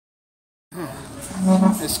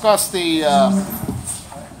discuss the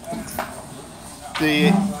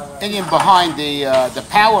Indian behind the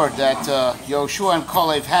power that Yehoshua and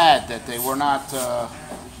Calev had, that they were not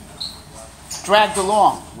dragged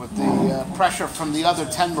along with the pressure from the other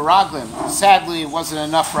 10 Meraglim. Sadly, it wasn't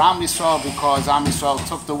enough for Am Yisrael because Am Yisrael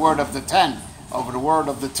took the word of the 10 over the word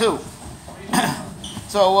of the 2.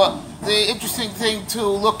 So the interesting thing to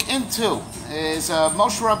look into is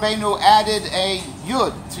Moshe Rabbeinu added a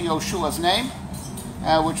Yud to Yehoshua's name,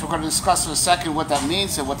 which we're going to discuss in a second what that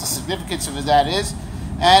means and what the significance of that is.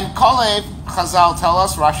 And Calev, Chazal tell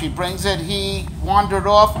us, Rashi brings it, he wandered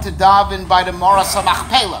off to daven by the Mara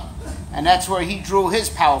Samachpela, and that's where he drew his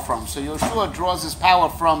power from. So Yehoshua draws his power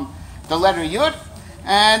from the letter Yud,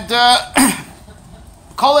 and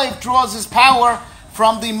Calev draws his power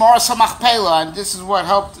from the Mara Samachpela, and this is what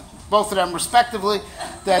helped both of them respectively,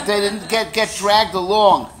 that they didn't get dragged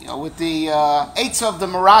along, with the eights of the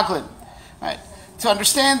Meraglim. Right. To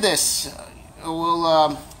understand this,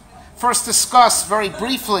 we'll first discuss very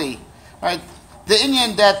briefly, right, the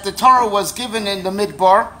inyan that the Torah was given in the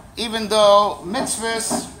Midbar, even though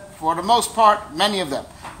mitzvahs, for the most part, many of them,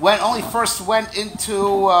 only first went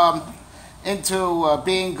into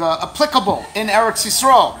being applicable in Eretz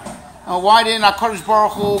Yisrael. Why didn't HaKadosh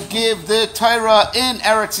Baruch Hu give the Torah in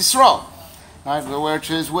Eretz Yisrael, right, which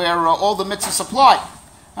is where all the mitzvahs apply?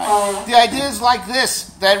 Right. The idea is like this,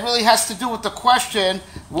 that it really has to do with the question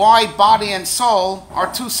why body and soul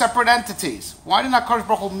are two separate entities. Why did HaKadosh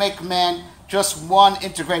Baruch Hu make man just one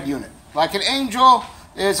integrated unit? Like an angel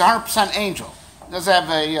is 100% angel. It doesn't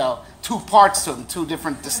have two parts to them, two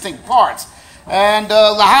different distinct parts. And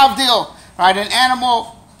lahavdil, right, an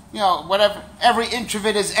animal, whatever, every inch of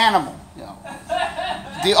it is animal.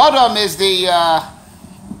 The Adam is the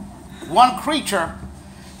one creature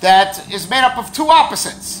that is made up of two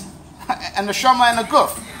opposites, and the Neshama and the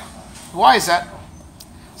Guf. Why is that?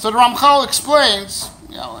 So the Ramchal explains,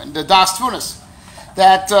 in the Das Tunis,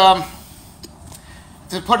 that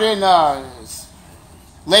to put it in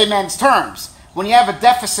layman's terms, when you have a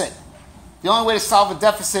deficit, the only way to solve a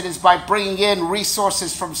deficit is by bringing in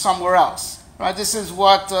resources from somewhere else. Right? This is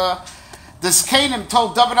what the Zkanim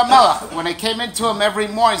told David HaMelech when they came into him every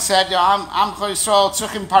morning. Said, "Am Yisrael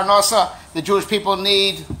tzrichim parnasa." The Jewish people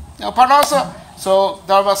need parnasa. So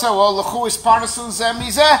David said, "Well, l'chu is parnasu zeh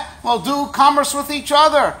mizeh." Well, do commerce with each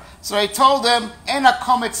other. So they told him, "Ena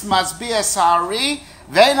kometz mazbia sa'ari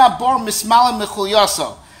ve'ena bor mismalim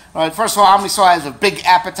michulyaso." Right. First of all, Am Yisrael has a big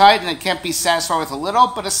appetite and it can't be satisfied with a little.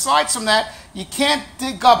 But aside from that, you can't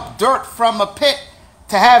dig up dirt from a pit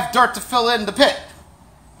to have dirt to fill in the pit.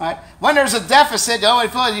 Right? When there's a deficit, the only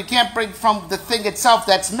thing you can't bring from the thing itself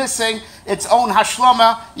that's missing its own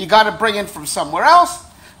hashlama. You got to bring in from somewhere else.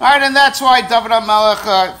 Right? And that's why David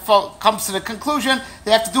HaMelech comes to the conclusion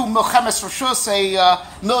they have to do milchemes reshus, a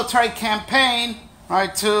military campaign,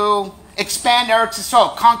 right, to expand Eretz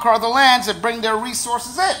Yisrael, conquer other lands, and bring their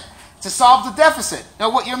resources in to solve the deficit. Now,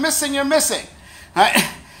 what you're missing, you're missing. Right?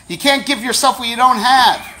 You can't give yourself what you don't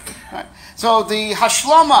have. Right? So the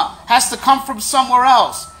hashlama has to come from somewhere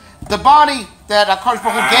else. The body that HaKadosh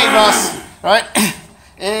Baruch Hu gave us, right,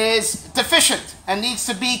 is deficient and needs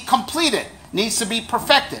to be completed, needs to be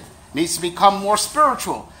perfected, needs to become more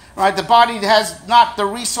spiritual. Right? The body has not the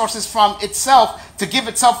resources from itself to give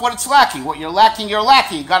itself what it's lacking. What you're lacking, you're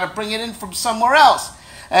lacking. You got to bring it in from somewhere else.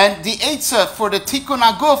 And the Eitzah for the Tikkun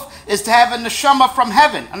HaGuf is to have a neshama from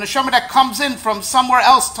heaven, a neshama that comes in from somewhere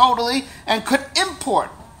else totally and could import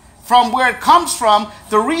from where it comes from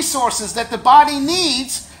the resources that the body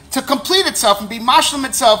needs to complete itself and be mashlim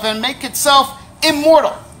itself and make itself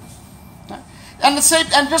immortal. And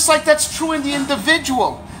just like that's true in the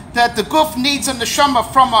individual, that the guf needs a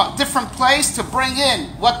neshama from a different place to bring in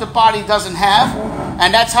what the body doesn't have,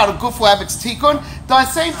 and that's how the guf will have its tikkun. The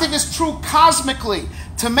same thing is true cosmically.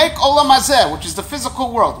 To make olam hazeh, which is the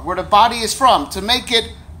physical world, where the body is from, to make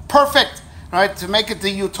it perfect, right, to make it the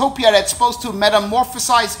utopia that's supposed to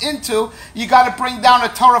metamorphosize into, you got to bring down a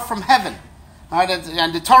Torah from heaven. Right?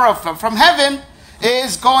 And the Torah from heaven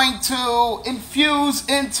is going to infuse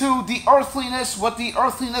into the earthliness what the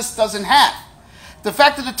earthliness doesn't have. The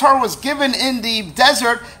fact that the Torah was given in the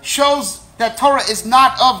desert shows that Torah is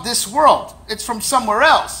not of this world. It's from somewhere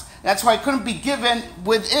else. That's why it couldn't be given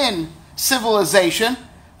within civilization,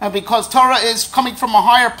 because Torah is coming from a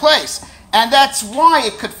higher place. And that's why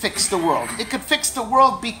it could fix the world. It could fix the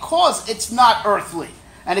world because it's not earthly.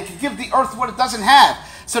 And it could give the earth what it doesn't have.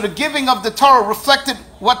 So the giving of the Torah reflected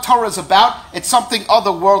what Torah is about. It's something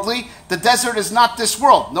otherworldly. The desert is not this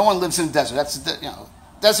world. No one lives in the desert.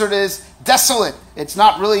 Desert is desolate. It's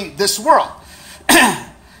not really this world.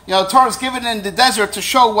 Torah is given in the desert to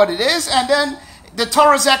show what it is, and then the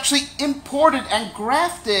Torah is actually imported and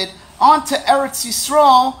grafted onto Eretz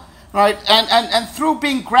Yisrael, right? And through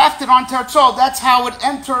being grafted onto Eretz Yisrael, that's how it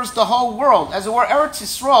enters the whole world. As it were, Eretz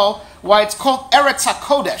Yisrael, why it's called Eretz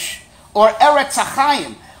HaKodesh, or Eretz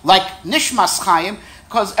HaChaim, like Nishmas Chaim,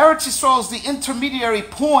 because Eretz Yisrael is the intermediary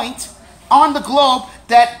point on the globe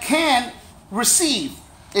that can receive.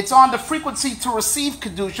 It's on the frequency to receive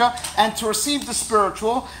Kedusha and to receive the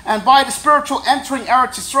spiritual, and by the spiritual entering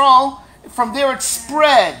Eretz Yisrael, from there it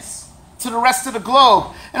spreads to the rest of the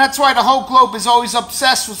globe. And that's why the whole globe is always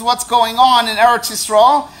obsessed with what's going on in Eretz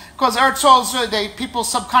Yisrael, because Eretz Yisrael, people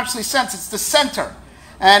subconsciously sense it's the center.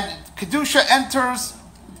 And Kedusha enters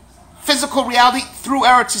physical reality through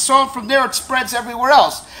Eretz Yisrael, and from there it spreads everywhere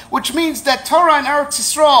else. Which means that Torah and Eretz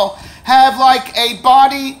Yisrael have like a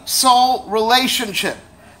body-soul relationship.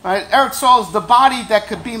 Right? Eretz Yisrael is the body that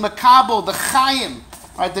could be Makabel, the Chaim,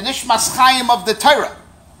 right? The Nishmas Chaim of the Torah.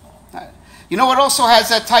 Right? You know what also has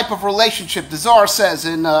that type of relationship? The Zohar says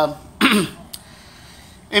in Parshas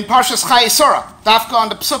Chayei Sarah, Dafka on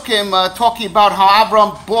the Psukim, talking about how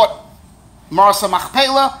Avram bought Marasa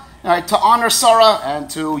Machpelah, right, to honor Sarah and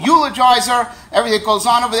to eulogize her. Everything that goes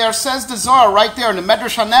on over there. Says the Zohar right there in the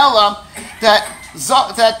Medrash Hanela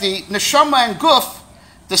that the Neshama and Guf,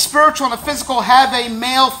 the spiritual and the physical, have a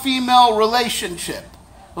male-female relationship,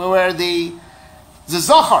 where the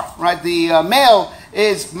Zohar, right, the male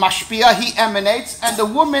is mashpia, he emanates, and the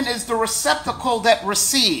woman is the receptacle that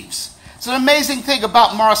receives. It's an amazing thing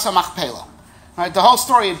about Marasa Machpelah. Right, the whole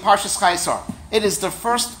story in Parshas Chayei Sarah. It is the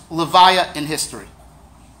first Levaya in history.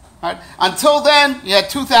 Right? Until then, you had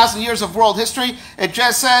 2,000 years of world history. It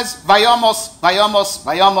just says, Vayamos, Vayamos,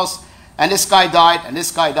 Vayamos, and this guy died, and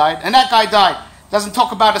this guy died, and that guy died. Doesn't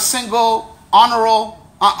talk about a single honorable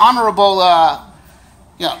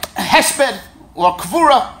hesped or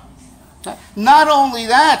kvura. Not only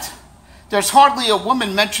that, there's hardly a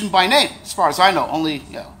woman mentioned by name, as far as I know. Only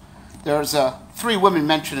there's 3 women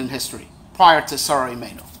mentioned in history prior to Sarah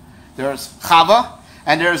Imenu. There's Chava,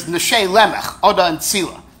 and there's Neshei Lemech, Oda and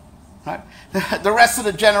Tzila. Right? The rest of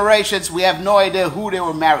the generations, we have no idea who they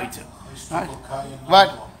were married to. Right?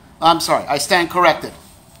 But I'm sorry, I stand corrected.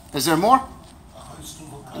 Is there more?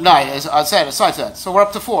 No, I said aside that. So we're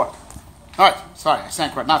up to 4. All right, sorry, I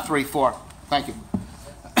stand corrected. Not 3, 4. Thank you.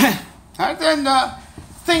 All right, then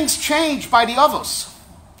things change by the Avos.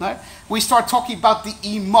 Right? We start talking about the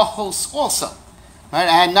Imahos also. Right?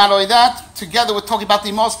 And not only that, together with talking about the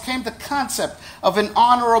Imahos came the concept of an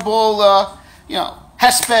honorable,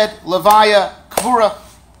 Hesped, Levaya, Kvura.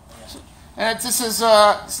 And this is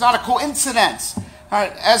it's not a coincidence.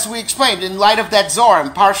 Right? As we explained, in light of that Zohar in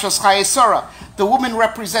Parshas Chayei Sarah, the woman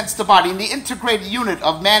represents the body. In the integrated unit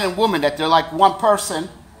of man and woman, that they're like one person,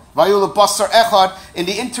 Vayula Basar Echad, in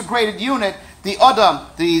the integrated unit, the Adam,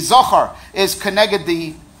 the Zohar, is connected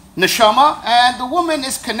the Neshama, and the woman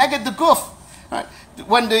is connected the Guf. Right?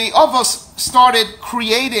 When the Avos started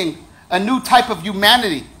creating a new type of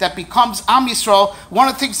humanity that becomes Am Yisrael, one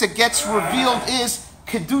of the things that gets revealed is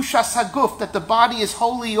Kedushas HaGuf, that the body is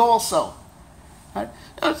holy also. Right?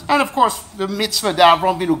 And of course, the mitzvah that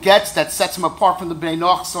Avraham Avinu gets that sets him apart from the Bnei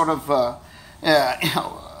Noach sort of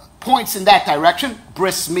points in that direction,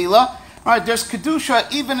 bris milah. Right? There's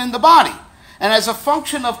Kedusha even in the body. And as a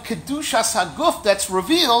function of Kedushas HaGuf that's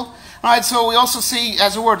revealed, right, so we also see,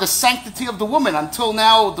 as it were, the sanctity of the woman. Until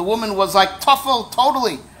now, the woman was like tuffle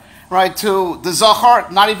totally, right, to the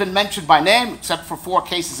Zohar, not even mentioned by name, except for 4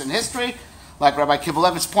 cases in history, like Rabbi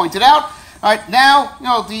Kivelevitz pointed out. Right, now,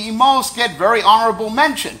 the Imos get very honorable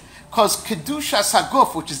mention, because Kedushas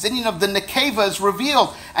HaGuf, which is the Indian of the Nekeva, is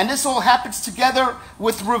revealed. And this all happens together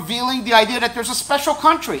with revealing the idea that there's a special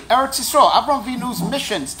country, Eretz Yisrael. Avraham Avinu's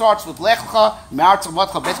mission starts with Lechcha, Me'aretz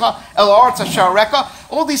Avotcha Betcha, El Haaretz Asher Areka.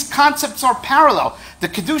 All these concepts are parallel. The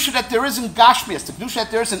Kedusha that there is in Gashmias, the Kedusha that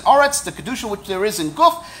there is in Oretz, the Kedusha which there is in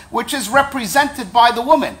Guf, which is represented by the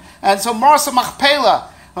woman. And so Marasa Machpelah,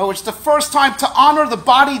 which is the first time to honor the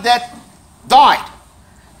body that died.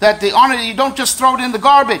 That the honor, you don't just throw it in the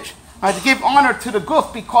garbage. Right, to give honor to the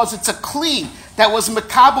Guf because it's a kli that was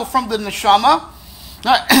makabel from the neshama.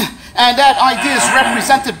 Right? And that idea is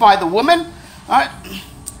represented by the woman. Right?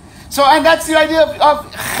 So, and that's the idea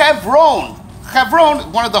of Hebron.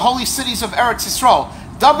 Hebron, one of the holy cities of Eretz Yisrael.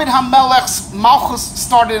 David HaMelech's Malchus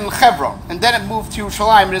started in Hebron, and then it moved to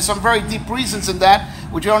Yerushalayim. And there's some very deep reasons in that,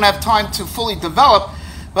 which we don't have time to fully develop.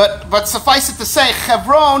 But suffice it to say,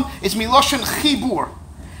 Hebron is Miloshen Chibur.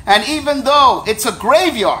 And even though it's a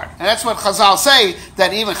graveyard, and that's what Chazal say,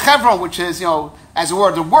 that even Hebron, which is, as it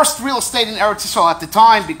were, the worst real estate in Eretz Yisrael at the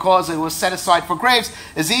time because it was set aside for graves,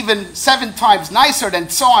 is even 7 times nicer than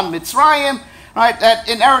Tzoan Mitzrayim. right? That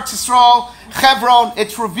in Eretz Yisrael, Hebron,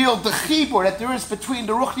 it's revealed the chibur that there is between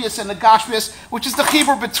the ruchnius and the gashmius, which is the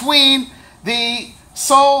chibur between the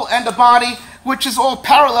soul and the body, which is all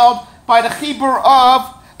paralleled by the chibur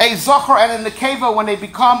of a zachar and a nekeva when they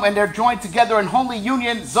become and they're joined together in holy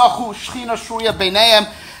union, zachu shchina shruya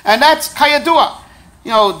beineim, and that's kayadua. You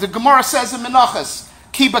know, the Gemara says in Menachos,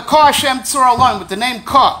 ki b'ka Hashem tzur alone, with the name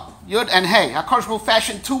Ka, Yud and Hey. HaKadosh Baruch Hu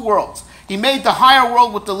fashioned two worlds. He made the higher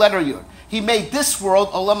world with the letter Yud. He made this world,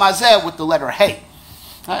 Olam Hazeh, with the letter Hey.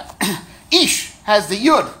 Ish has the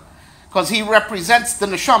Yud, because he represents the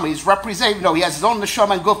neshama. He's representing, he has his own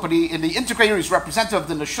neshama and guf, but in the integrator, he's representative of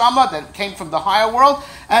the neshama that came from the higher world.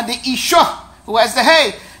 And the Isha, who has the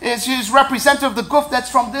Hey, is representative of the guf that's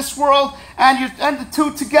from this world. And the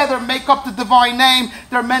two together make up the divine name.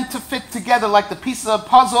 They're meant to fit together like the pieces of a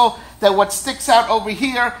puzzle, that what sticks out over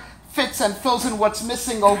here fits and fills in what's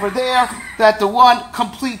missing over there, that the one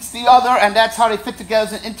completes the other, and that's how they fit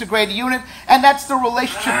together as an integrated unit. And that's the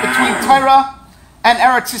relationship between Torah and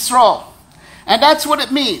Eretz Yisrael. And that's what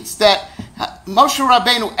it means, that Moshe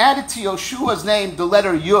Rabbeinu added to Yehoshua's name the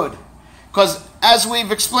letter Yud. Because as we've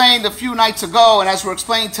explained a few nights ago, and as we're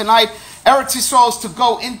explaining tonight, Eretz Yisrael is to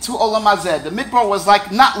go into Olam Hazeh. The Midbar was like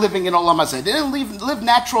not living in Olam Hazeh. They didn't live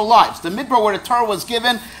natural lives. The Midbar, where the Torah was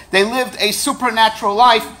given, they lived a supernatural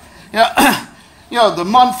life. The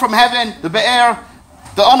man from heaven, the Be'er,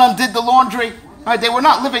 the Anan did the laundry. Right? They were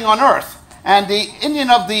not living on earth. And the Indian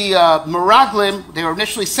of the Meraglim, they were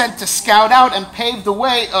initially sent to scout out and pave the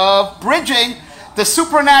way of bridging the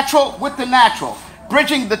supernatural with the natural.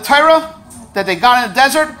 Bridging the Torah that they got in the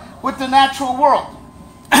desert with the natural world.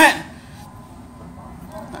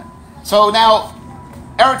 So now,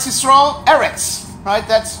 Eretz Yisrael, Eretz, right?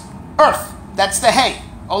 That's earth. That's the Hey.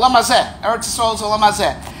 Olam Hazeh. Eretz Yisrael is Olam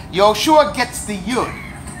Hazeh. Yehoshua gets the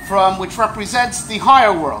Yud, which represents the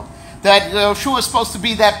higher world. That Yehoshua is supposed to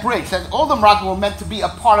be that bridge. That all the Meraglim were meant to be a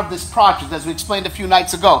part of this project, as we explained a few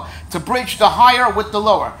nights ago. To bridge the higher with the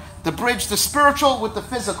lower. To bridge the spiritual with the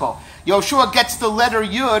physical. Yehoshua gets the letter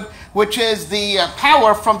Yud, which is the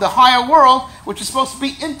power from the higher world, which is supposed to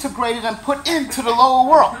be integrated and put into the lower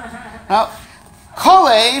world. Now,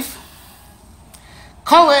 Calev,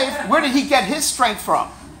 where did he get his strength from?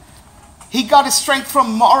 He got his strength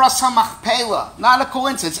from Ma'aras HaMachpelah. Not a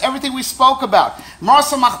coincidence. Everything we spoke about.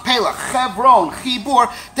 Ma'aras HaMachpelah, Hebron, Chibur,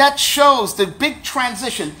 that shows the big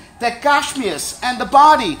transition that Gashmias and the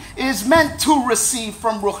body is meant to receive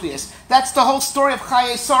from Ruchnias. That's the whole story of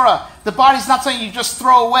Chayei Sarah. The body's not something you just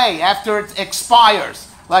throw away after it expires,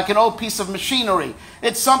 like an old piece of machinery.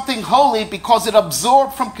 It's something holy because it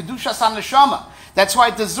absorbed from Kedushas HaNeshama. That's why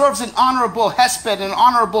it deserves an honorable hesped, an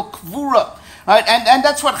honorable kvura. Right? And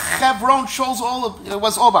that's what Hebron shows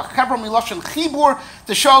was all about. Hebron Miloshen Chibur,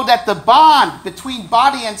 to show that the bond between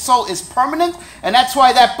body and soul is permanent, and that's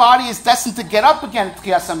why that body is destined to get up again at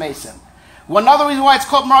Tchiyas HaMesim. One other reason why it's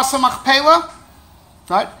called Ma'aras HaMachpelah,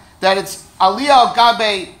 right? That it's Aliyah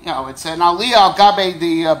al-Gabe, it's an Aliyah al-Gabe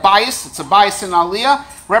the bias. It's a bias in Aliyah,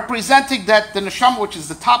 representing that the Neshama, which is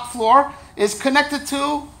the top floor, is connected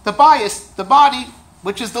to the bias, the body,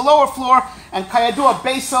 which is the lower floor, and Kayadua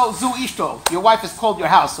Beso Zu Ishto. Your wife is called your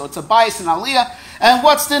house, so it's a bias in Aliyah. And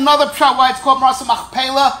what's the another pshat why it's called Ma'aras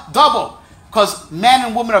HaMachpelah? Double. Because man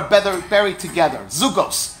and woman are buried together.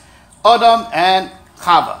 Zugos. Adam and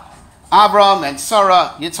Chava. Abram and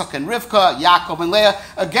Sarah, Yitzchak and Rivka, Yaakov and Leah,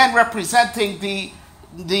 again representing the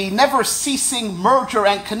never-ceasing merger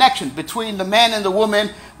and connection between the man and the woman,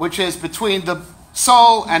 which is between the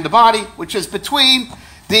soul and the body, which is between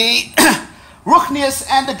the Ruchnias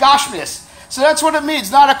and the Gashmias. So that's what it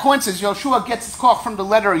means. Not a coincidence. Yehoshua gets his koch from the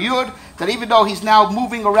letter Yud, that even though he's now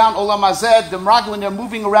moving around Olam Hazeh, the Meraglim, they're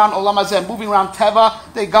moving around Olam Hazeh, moving around Teva,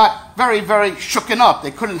 they got very, very shooken up.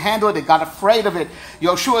 They couldn't handle it. They got afraid of it.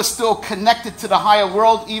 Yehoshua is still connected to the higher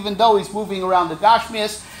world, even though he's moving around the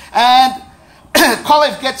Gashmias. And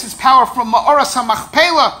Calev gets his power from Ma'aras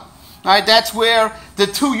HaMachpelah. Right? That's where the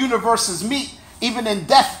two universes meet. Even in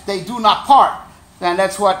death, they do not part. And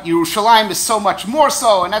that's what Yerushalayim is so much more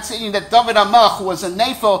so. And that's saying that David HaMelech, who was a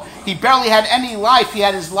Nephil, he barely had any life. He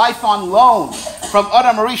had his life on loan from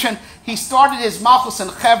Adam Arishan. He started his Malchus in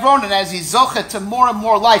Hebron, and as he zochet to more and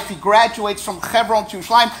more life, he graduates from Hebron to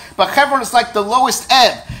Yerushalayim. But Hebron is like the lowest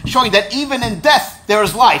ebb, showing that even in death, there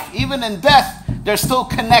is life. Even in death, there's still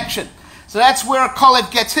connection. So that's where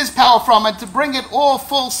Calev gets his power from. And to bring it all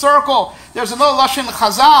full circle, there's another Lashon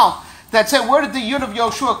Chazal that said, where did the Yud of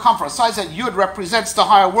Yehoshua come from? Besides that Yud represents the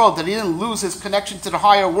higher world, that he didn't lose his connection to the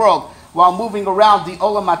higher world while moving around the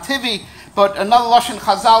Olam HaTivi. But another Lashon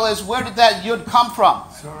Chazal is, where did that Yud come from?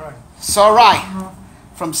 Sarai. Sarai.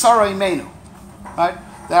 From Sarai Imenu. Right?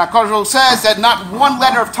 that HaKadosh Baruch Hu says that not one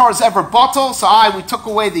letter of Torah is ever bottle. So we took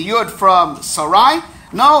away the Yud from Sarai.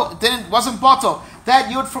 No, it wasn't bottle. That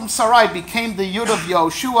Yud from Sarai became the Yud of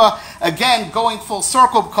Yehoshua, again going full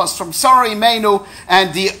circle, because from Sarai Menu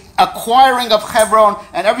and the acquiring of Hebron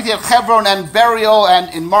and everything that Hebron and burial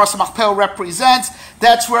and in Maras Machpelah represents,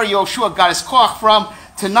 that's where Yehoshua got his koach from,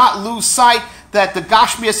 to not lose sight that the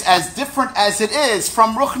Gashmias, as different as it is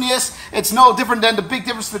from Ruchnias, it's no different than the big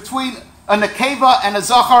difference between a Nekeva and a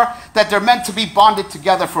Zachar, that they're meant to be bonded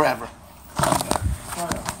together forever.